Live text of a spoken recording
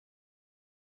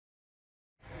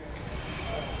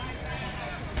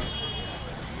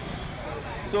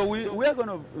So we are going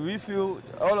to refill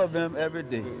all of them every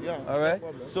day. Yeah. All right.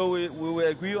 No problem. So we will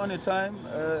agree on the time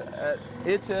at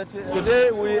 8:30.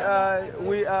 Today we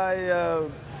are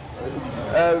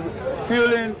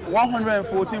fueling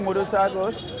 114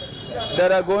 motorcycles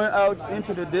that are going out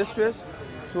into the districts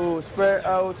to spread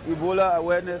out Ebola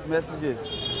awareness messages.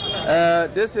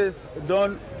 This is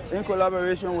done in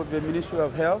collaboration with the Ministry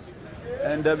of Health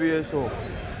and WHO.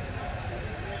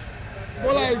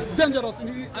 Ebola is dangerous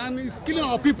and it's killing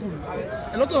our people.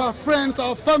 A lot of our friends,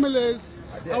 our families,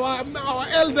 our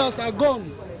elders are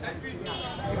gone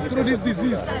through this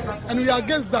disease, and we are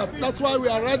against that. That's why we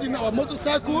are riding our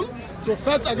motorcycle to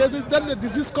fight against it. That's the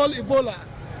disease called Ebola.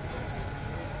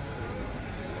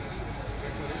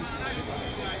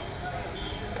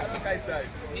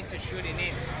 Need to shoot it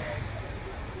in.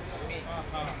 Me.